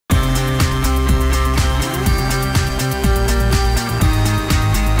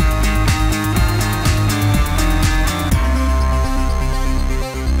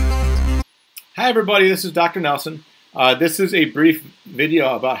Hi everybody, this is Dr. Nelson. This is a brief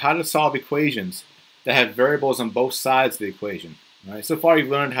video about how to solve equations that have variables on both sides of the equation. All right, so far you've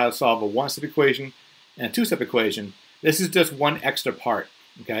learned how to solve a one-step equation and a two-step equation. This is just one extra part.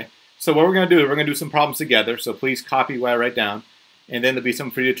 Okay, so what we're going to do, we're going to do some problems together, so please copy what I write down, and then there'll be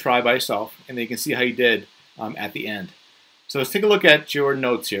something for you to try by yourself, and then you can see how you did at the end. So let's take a look at your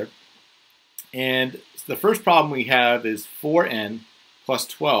notes here. And the first problem we have is 4n plus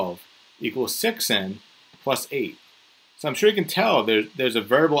 12 equals 6n plus 8. So I'm sure you can tell there's a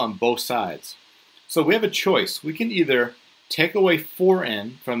variable on both sides. So we have a choice. We can either take away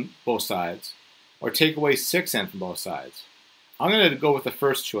 4n from both sides or take away 6n from both sides. I'm going to go with the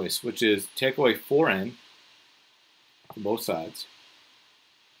first choice, which is take away 4n from both sides.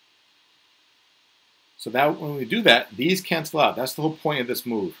 So that when we do that, these cancel out. That's the whole point of this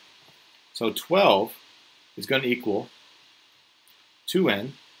move. So 12 is going to equal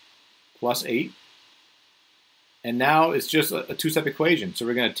 2n plus 8. And now it's just a two-step equation. So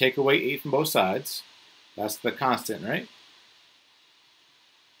we're going to take away 8 from both sides. That's the constant, right?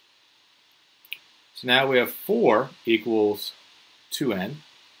 So now we have 4 equals 2n.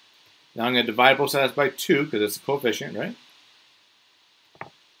 Now I'm going to divide both sides by 2 because it's a coefficient, right?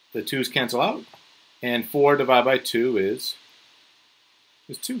 The 2's cancel out. And 4 divided by 2 is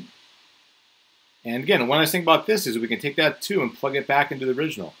 2. And again, one nice thing about this is we can take that 2 and plug it back into the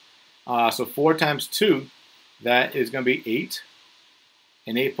original. So 4 times 2, that is going to be 8.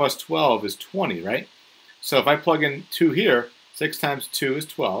 And 8 plus 12 is 20, right? So if I plug in 2 here, 6 times 2 is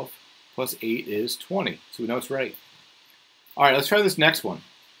 12, plus 8 is 20. So we know it's right. All right, let's try this next one.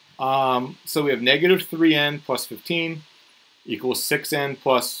 So we have negative 3n plus 15 equals 6n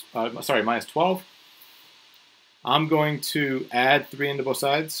plus, minus 12. I'm going to add 3n to both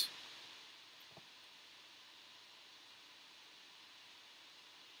sides.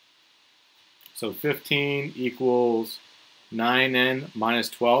 So 15 equals 9n minus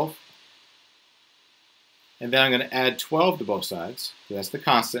 12. And then I'm going to add 12 to both sides. So that's the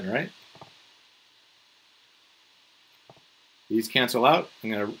constant, right? These cancel out.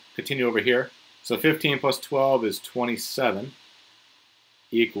 I'm going to continue over here. So 15 plus 12 is 27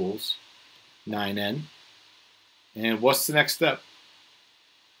 equals 9n. And what's the next step?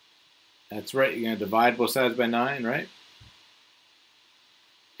 That's right. You're going to divide both sides by 9, right?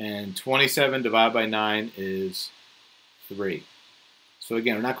 And 27 divided by 9 is 3. So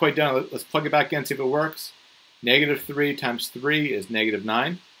again, we're not quite done. Let's plug it back in, see if it works. Negative 3 times 3 is negative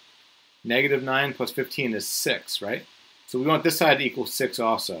 9. Negative 9 plus 15 is 6, right? So we want this side to equal 6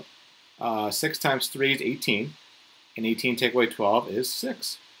 also. 6 times 3 is 18. And 18 take away 12 is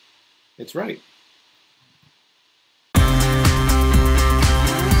 6. It's right.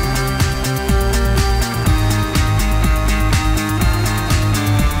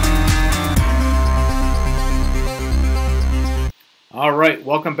 All right,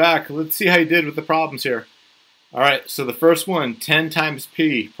 welcome back. Let's see how you did with the problems here. All right, so the first one, 10 times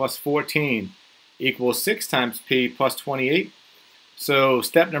p plus 14 equals 6 times p plus 28. So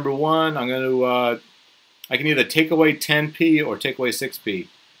step number one, I can either take away 10p or take away 6p.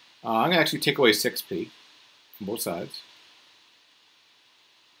 I'm going to actually take away 6p from both sides.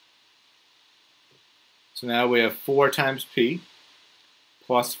 So now we have 4 times p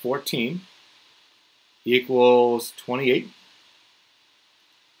plus 14 equals 28.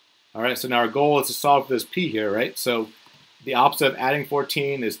 All right, so now our goal is to solve for this p here, right? So the opposite of adding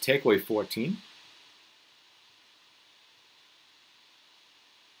 14 is take away 14.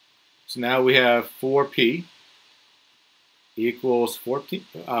 So now we have 4p equals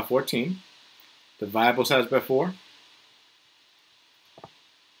 14. Divide both sides by 4.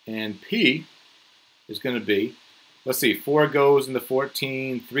 And p is going to be, let's see, 4 goes into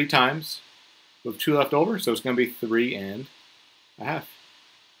 14 3 times. We have 2 left over, so it's going to be 3 and a half.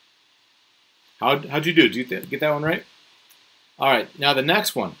 How'd you do? Did you get that one right? All right, now the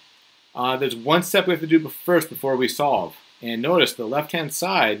next one. There's one step we have to do first before we solve. And notice the left-hand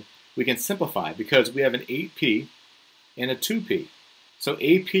side, we can simplify because we have an 8p and a 2p. So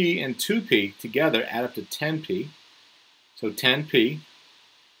 8p and 2p together add up to 10p. So 10p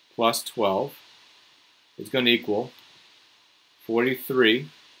plus 12 is going to equal 43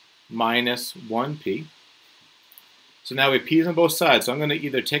 minus 1p. So now we have p's on both sides. So I'm going to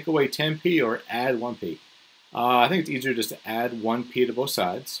either take away 10p or add 1p. I think it's easier just to add 1p to both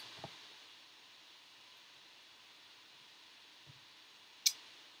sides.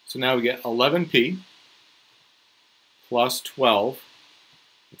 So now we get 11p plus 12,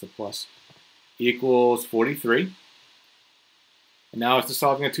 that's a plus, equals 43. And now it's just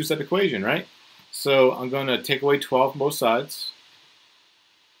solving a two-step equation, right? So I'm going to take away 12 from both sides.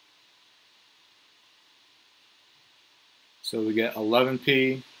 So we get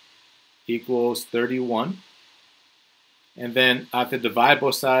 11p equals 31. And then I have to divide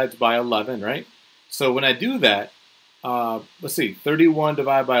both sides by 11, right? So when I do that, let's see, 31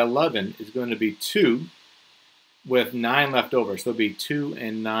 divided by 11 is going to be 2 with 9 left over. So it'll be 2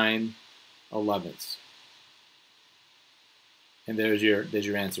 and 9/11ths. And there's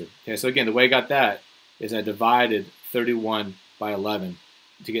your answer. Okay, so again, the way I got that is I divided 31 by 11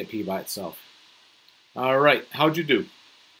 to get p by itself. All right, how'd you do?